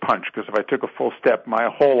 I'll just punch, because if I took a full step, my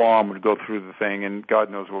whole arm would go through the thing, and God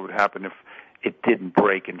knows what would happen if it didn't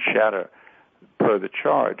break and shatter per the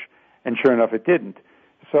charge. And sure enough, it didn't.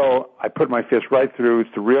 So I put my fist right through. It's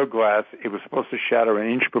the real glass. It was supposed to shatter an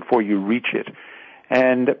inch before you reach it.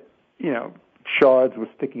 And, shards were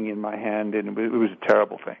sticking in my hand, and it was a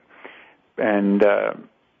terrible thing. And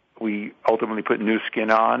we ultimately put new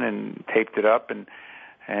skin on and taped it up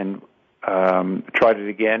and tried it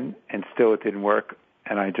again, and still it didn't work,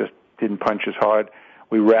 and I just didn't punch as hard.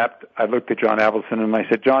 We wrapped. I looked at John Avildsen, and I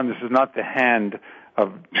said, John, this is not the hand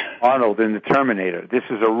of Arnold in the Terminator. This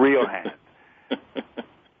is a real hand.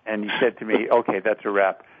 And he said to me, okay, that's a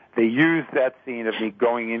wrap. They used that scene of me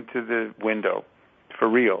going into the window for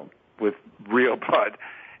real, with real blood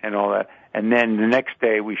and all that. And then the next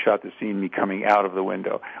day we shot the scene of me coming out of the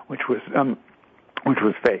window, which was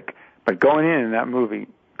fake. But going in that movie,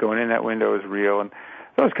 going in that window is real. And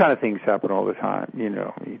those kind of things happen all the time.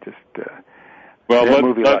 You just... that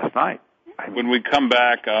movie last night. When we come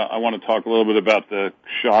back, I want to talk a little bit about the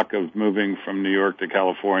shock of moving from New York to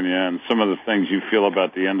California and some of the things you feel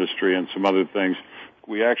about the industry and some other things.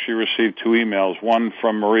 We actually received 2 emails, one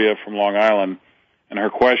from Maria from Long Island, and her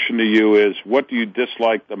question to you is, what do you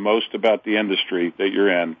dislike the most about the industry that you're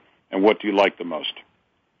in, and what do you like the most?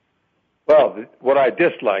 Well, what I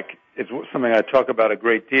dislike is something I talk about a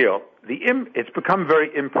great deal. It's become very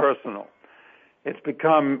impersonal. It's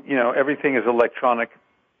become, everything is electronic.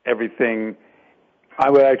 Everything, I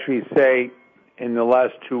would actually say, in the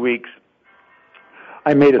last 2 weeks,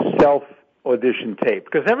 I made a self-audition tape,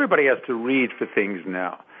 because everybody has to read for things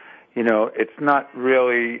now. It's not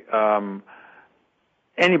really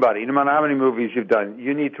anybody, no matter how many movies you've done,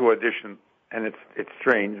 you need to audition, and it's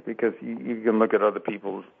strange, because you can look at other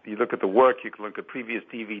people's, you look at the work, you can look at previous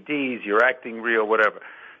DVDs, your acting reel, whatever.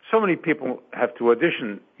 So many people have to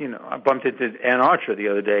audition. I bumped into Ann Archer the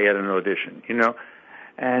other day at an audition,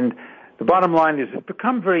 And the bottom line is it's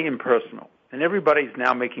become very impersonal, and everybody's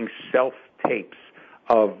now making self-tapes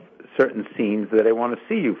of certain scenes that they want to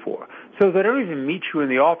see you for. So they don't even meet you in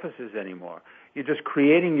the offices anymore. You're just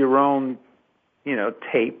creating your own,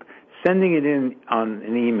 tape, sending it in on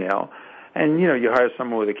an email, and, you hire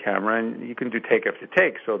someone with a camera, and you can do take after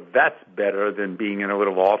take. So that's better than being in a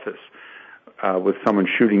little office with someone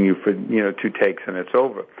shooting you for, 2 takes and it's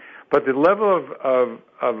over. But the level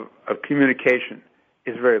of communication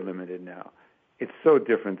is very limited now. It's so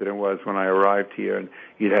different than it was when I arrived here, and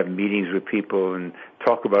you'd have meetings with people and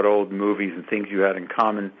talk about old movies and things you had in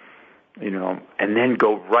common, and then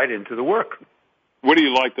go right into the work. What do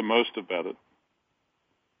you like the most about it?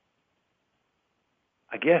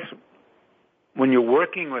 I guess when you're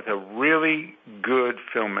working with a really good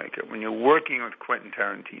filmmaker, when you're working with Quentin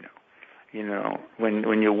Tarantino,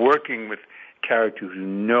 when you're working with characters who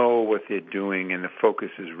know what they're doing and the focus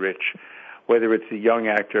is rich. Whether it's a young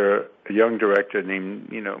actor, a young director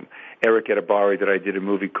named, Eric Edibari that I did a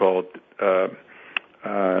movie called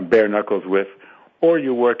Bare Knuckles with, or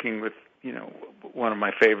you're working with, one of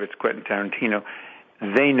my favorites, Quentin Tarantino,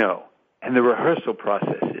 they know. And the rehearsal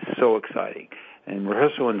process is so exciting. And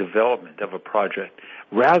rehearsal and development of a project,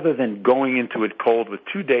 rather than going into it cold with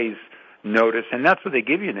 2 days' notice, and that's what they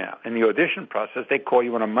give you now. In the audition process, they call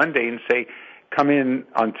you on a Monday and say, come in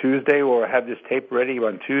on Tuesday or have this tape ready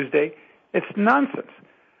on Tuesday. It's nonsense.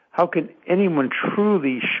 How can anyone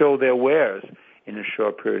truly show their wares in a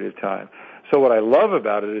short period of time? So what I love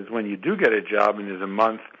about it is when you do get a job and there's a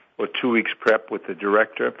month or 2 weeks prep with the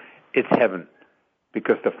director, it's heaven.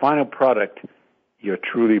 Because the final product you're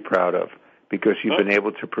truly proud of, because you've been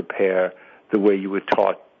able to prepare the way you were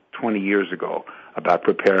taught 20 years ago about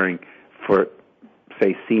preparing for,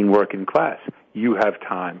 say, scene work in class. You have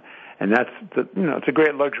time. And that's, it's a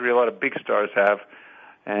great luxury a lot of big stars have,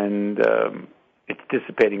 and it's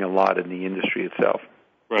dissipating a lot in the industry itself.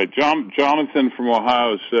 Right. Jonathan from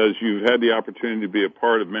Ohio says you've had the opportunity to be a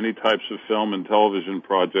part of many types of film and television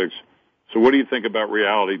projects. So what do you think about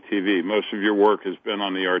reality TV? Most of your work has been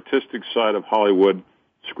on the artistic side of Hollywood,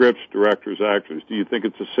 scripts, directors, actors. Do you think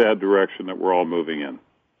it's a sad direction that we're all moving in?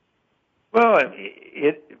 Well,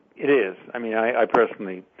 it is. I mean, I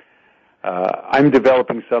personally, I'm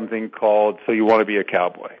developing something called So You Want to Be a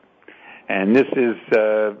Cowboy. And this is,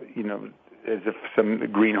 as if some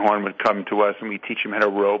greenhorn would come to us and we teach him how to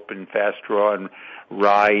rope and fast draw and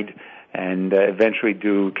ride and eventually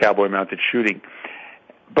do cowboy-mounted shooting.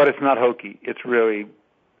 But it's not hokey. It's really,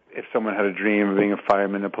 if someone had a dream of being a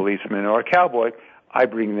fireman, a policeman, or a cowboy, I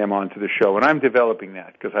bring them onto the show. And I'm developing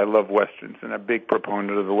that because I love Westerns and I'm a big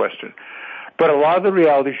proponent of the Western. But a lot of the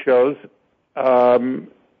reality shows,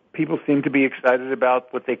 people seem to be excited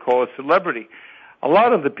about what they call a celebrity. A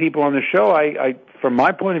lot of the people on the show, I from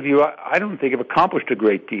my point of view, I don't think have accomplished a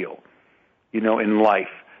great deal, in life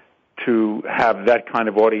to have that kind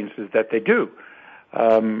of audiences that they do.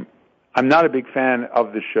 I'm not a big fan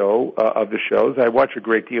of the shows. I watch a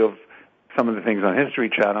great deal of some of the things on History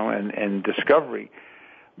Channel and Discovery,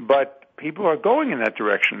 but people are going in that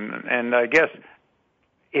direction. And I guess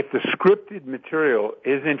if the scripted material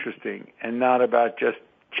is interesting and not about just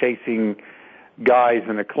chasing guys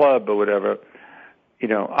in a club or whatever,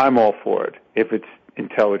 I'm all for it if it's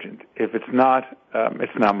intelligent. If it's not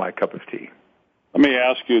my cup of tea. Let me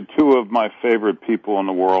ask you, two of my favorite people in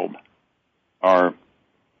the world are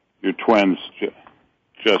your twins,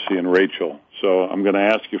 Jesse and Rachel. So I'm going to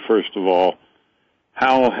ask you, first of all,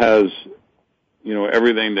 how has,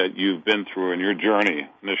 everything that you've been through in your journey,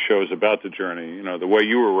 and this show is about the journey, the way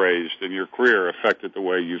you were raised and your career affected the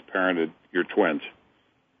way you've parented your twins?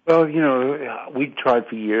 Well, we tried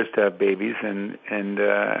for years to have babies, and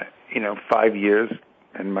 5 years,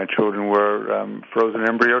 and my children were frozen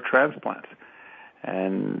embryo transplants.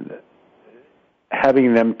 And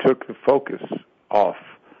having them took the focus off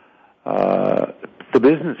the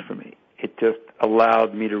business for me. It just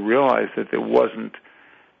allowed me to realize that there wasn't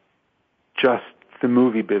just the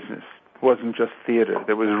movie business. It wasn't just theater.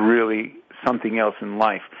 There was really something else in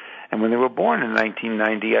life. And when they were born in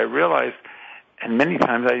 1990, I realized, and many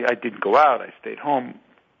times I didn't go out. I stayed home,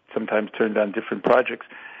 sometimes turned on different projects,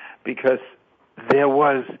 because there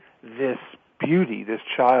was this beauty, this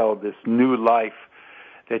child, this new life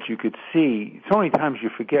that you could see. So many times you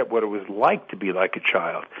forget what it was like to be like a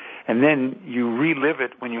child. And then you relive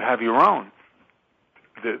it when you have your own.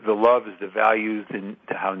 The loves, the values, and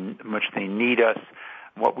how much they need us,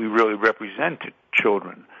 what we really represent to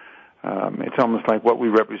children. It's almost like what we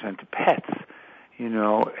represent to pets.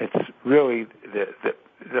 It's really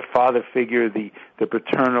the father figure, the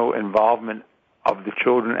paternal involvement of the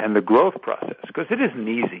children and the growth process, because it isn't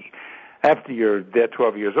easy. After they're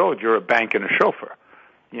 12 years old, you're a bank and a chauffeur,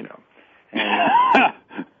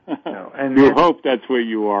 And you hope that's where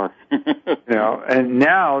you are. And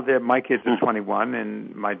now that my kids are 21,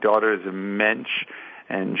 and my daughter is a mensch,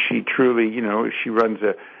 and she truly, she runs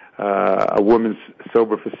a women's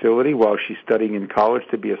sober facility while she's studying in college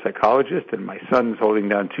to be a psychologist, and my son's holding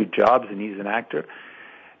down 2 jobs, and he's an actor.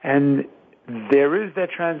 And there is that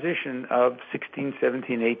transition of 16,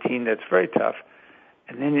 17, 18 that's very tough,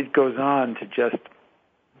 and then it goes on to just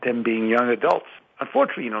them being young adults.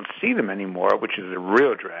 Unfortunately, you don't see them anymore, which is a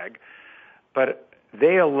real drag, but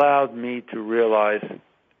they allowed me to realize,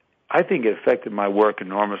 I think it affected my work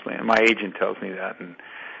enormously, and my agent tells me that, and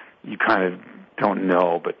you kind of don't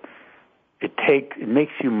know, but it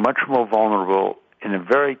makes you much more vulnerable in a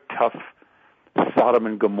very tough Sodom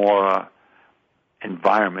and Gomorrah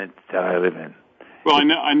environment that I live in. Well,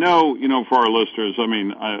 I know, for our listeners, I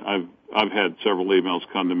mean, I've had several emails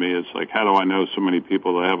come to me. It's like, how do I know so many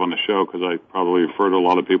people that I have on the show? Because I probably refer to a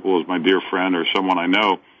lot of people as my dear friend or someone I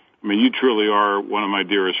know. I mean, you truly are one of my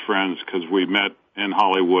dearest friends because we met in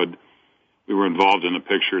Hollywood. We were involved in a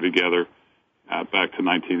picture together back to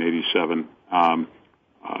 1987.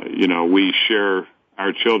 We share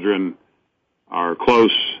our children are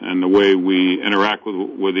close, and the way we interact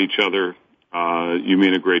with each other, you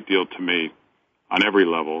mean a great deal to me on every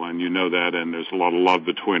level, and you know that, and there's a lot of love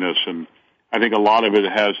between us, and I think a lot of it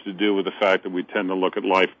has to do with the fact that we tend to look at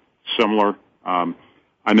life similar.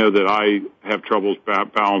 I know that I have troubles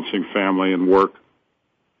balancing family and work.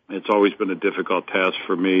 It's always been a difficult task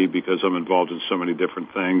for me because I'm involved in so many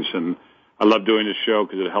different things, and I love doing this show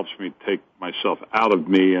because it helps me take myself out of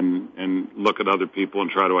me and look at other people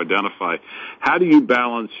and try to identify. How do you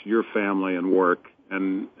balance your family and work?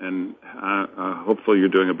 And hopefully you're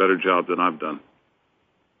doing a better job than I've done.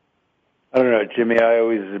 I don't know, Jimmy. I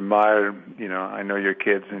always admire, I know your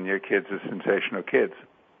kids, and your kids are sensational kids.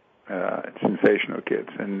 Sensational kids.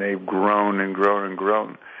 And they've grown and grown and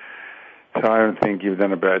grown. So I don't think you've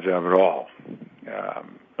done a bad job at all.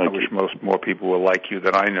 I wish more people were like you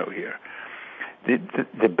that I know here.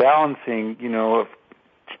 The balancing, of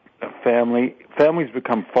family's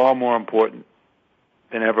become far more important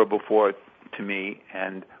than ever before to me,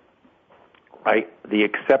 and the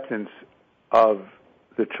acceptance of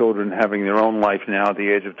the children having their own life now at the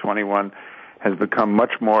age of 21 has become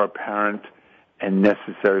much more apparent and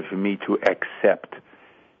necessary for me to accept.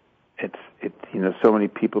 So many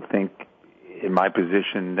people think in my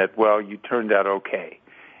position that, well, you turned out okay.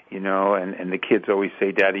 And the kids always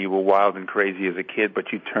say, Daddy, you were wild and crazy as a kid,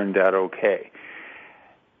 but you turned out okay.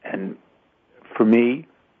 And for me,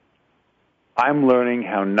 I'm learning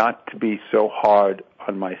how not to be so hard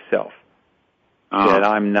on myself. That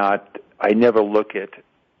I never look at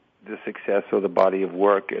the success or the body of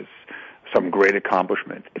work as some great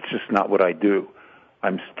accomplishment. It's just not what I do.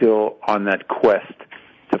 I'm still on that quest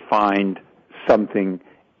to find something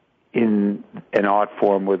in an art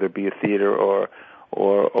form, whether it be a theater or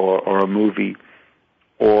a movie,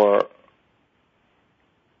 or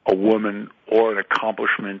a woman, or an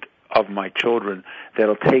accomplishment of my children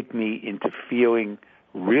that'll take me into feeling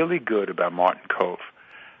really good about Martin Kove.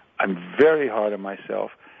 I'm very hard on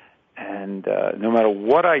myself, and no matter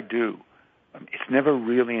what I do, it's never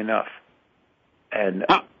really enough. And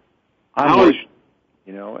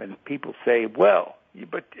and people say, well,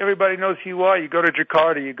 but everybody knows who you are. You go to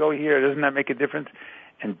Jakarta, you go here. Doesn't that make a difference?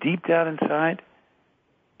 And deep down inside,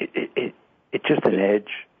 it's just an edge.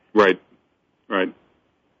 Right.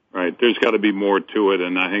 There's got to be more to it,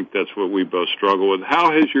 and I think that's what we both struggle with.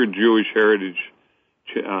 How has your Jewish heritage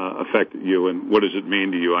affected you, and what does it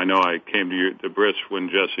mean to you? I know I came to Briss when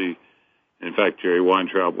Jesse, in fact, Jerry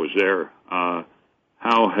Weintraub was there.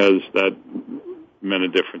 How has that meant a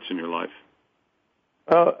difference in your life?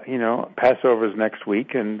 Passover's next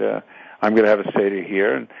week, and I'm going to have a Seder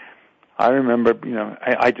here. And I remember,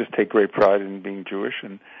 I just take great pride in being Jewish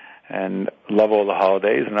and love all the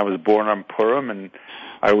holidays. And I was born on Purim, and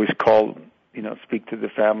I always call, speak to the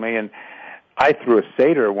family. And I threw a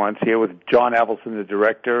Seder once here with John Avildsen, the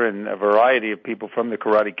director, and a variety of people from the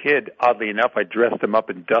Karate Kid. Oddly enough, I dressed them up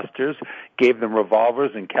in dusters, gave them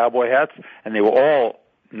revolvers and cowboy hats, and they were all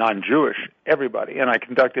non-Jewish, everybody. And I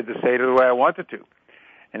conducted the Seder the way I wanted to.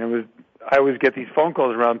 And I always get these phone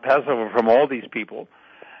calls around Passover from all these people.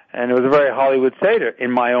 And it was a very Hollywood Seder in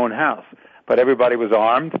my own house. But everybody was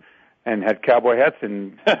armed and had cowboy hats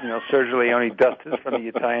and, Sergio Leone dusters from the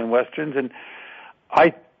Italian Westerns. And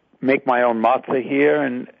I make my own matzah here.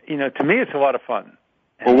 And, to me, it's a lot of fun.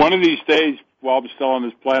 Well, one of these days, while I'm still on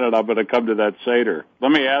this planet, I'm going to come to that Seder.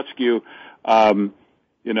 Let me ask you, what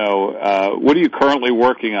are you currently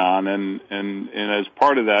working on? And as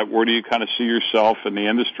part of that, where do you kind of see yourself in the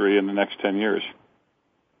industry in the next 10 years?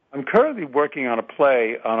 I'm currently working on a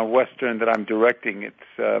play, on a Western that I'm directing.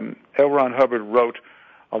 It's L. Ron Hubbard wrote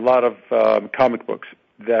a lot of comic books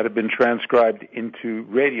that have been transcribed into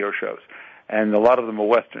radio shows, and a lot of them are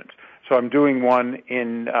Westerns. So I'm doing one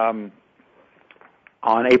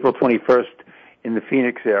on April 21st in the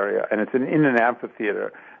Phoenix area, and it's in an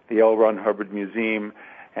amphitheater, the L. Ron Hubbard Museum,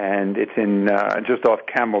 and it's in just off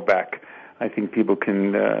Camelback. I think people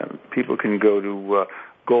can go to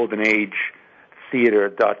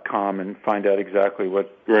goldenagetheater.com and find out exactly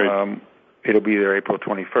what. It'll be there April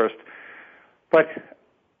 21st. But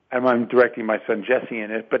I'm directing my son Jesse in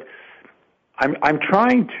it. But I'm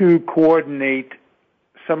trying to coordinate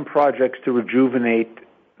some projects to rejuvenate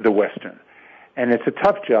the Western, and it's a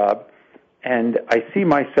tough job. And I see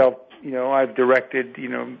myself. I've directed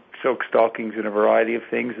silk stockings and a variety of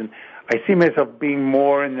things. And I see myself being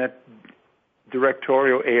more in that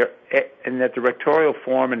directorial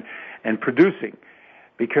form and producing,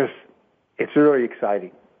 because it's really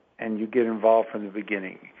exciting, and you get involved from the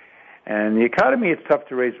beginning. And the Academy, it's tough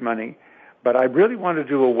to raise money, but I really want to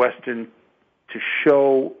do a Western to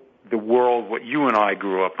show the world what you and I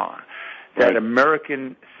grew up on, that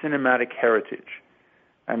American cinematic heritage.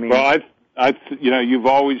 I mean, well, you've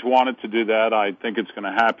always wanted to do that. I think it's going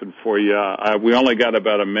to happen for you. We only got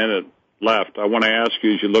about a minute left. I want to ask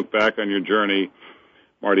you, as you look back on your journey,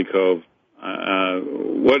 Marty Kove,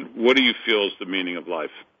 what do you feel is the meaning of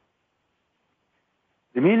life?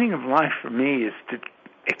 The meaning of life for me is to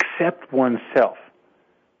accept oneself,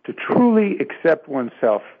 to truly accept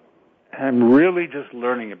oneself. And I'm really just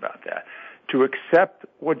learning about that, to accept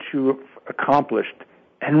what you've accomplished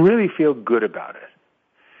and really feel good about it.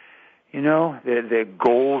 You know, the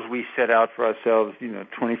goals we set out for ourselves,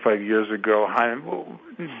 25 years ago,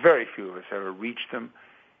 very few of us ever reached them.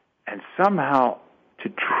 And somehow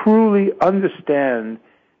to truly understand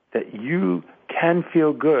that you can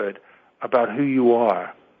feel good about who you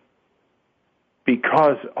are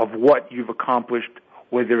because of what you've accomplished,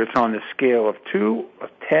 whether it's on the scale of 2, of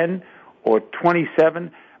 10, or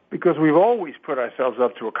 27, because we've always put ourselves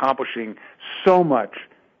up to accomplishing so much,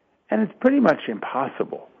 and it's pretty much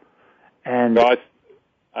impossible. And well,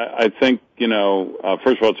 I think,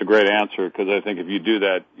 first of all, it's a great answer, because I think if you do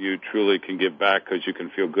that, you truly can give back because you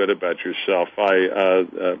can feel good about yourself.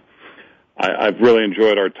 I've really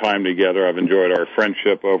enjoyed our time together. I've enjoyed our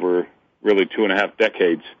friendship over really 2.5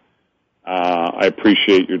 decades. I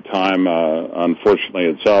appreciate your time. Unfortunately,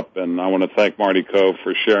 it's up, and I want to thank Marty Kove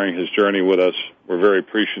for sharing his journey with us. We're very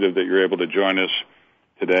appreciative that you're able to join us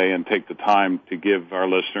today and take the time to give our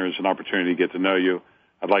listeners an opportunity to get to know you.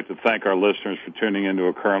 I'd like to thank our listeners for tuning into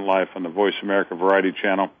A Current Life on the Voice America Variety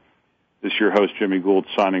Channel. This is your host, Jimmy Gould,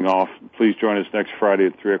 signing off. Please join us next Friday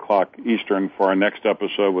at 3 o'clock Eastern for our next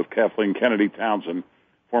episode with Kathleen Kennedy Townsend,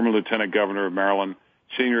 former Lieutenant Governor of Maryland,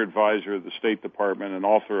 Senior Advisor of the State Department, and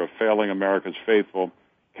author of Failing America's Faithful.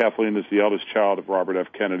 Kathleen is the eldest child of Robert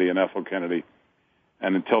F. Kennedy and Ethel Kennedy.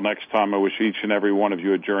 And until next time, I wish each and every one of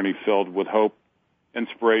you a journey filled with hope,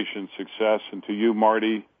 inspiration, success. And to you,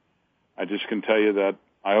 Marty, I just can tell you that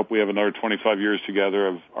I hope we have another 25 years together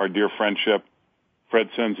of our dear friendship. Fred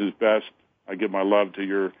sends his best. I give my love to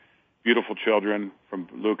your beautiful children, from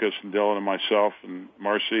Lucas and Dylan and myself and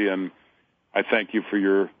Marcy, and I thank you for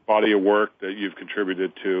your body of work that you've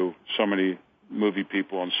contributed to so many movie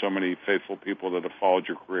people and so many faithful people that have followed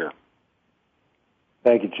your career.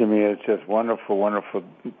 Thank you, Jimmy. It's just wonderful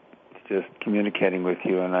just communicating with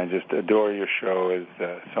you, and I just adore your show, as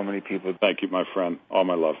so many people. Thank you, my friend. All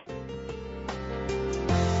my love.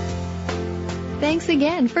 Thanks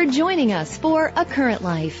again for joining us for A Current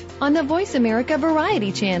Life on the Voice America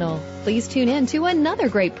Variety Channel. Please tune in to another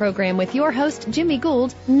great program with your host, Jimmy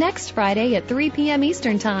Gould, next Friday at 3 p.m.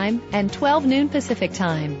 Eastern Time and 12 noon Pacific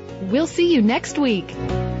Time. We'll see you next week.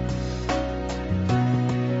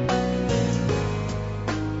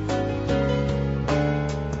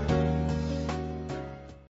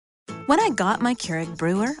 When I got my Keurig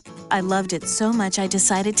brewer, I loved it so much I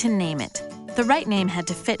decided to name it. The right name had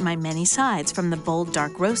to fit my many sides, from the bold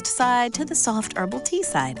dark roast side to the soft herbal tea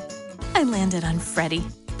side. I landed on Freddie.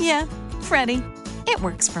 Yeah, Freddie. It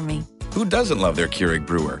works for me. Who doesn't love their Keurig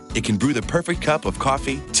brewer? It can brew the perfect cup of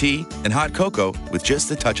coffee, tea, and hot cocoa with just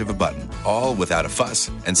the touch of a button, all without a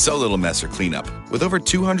fuss and so little mess or cleanup. With over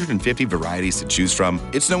 250 varieties to choose from,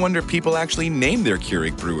 it's no wonder people actually name their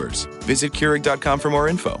Keurig brewers. Visit Keurig.com for more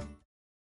info.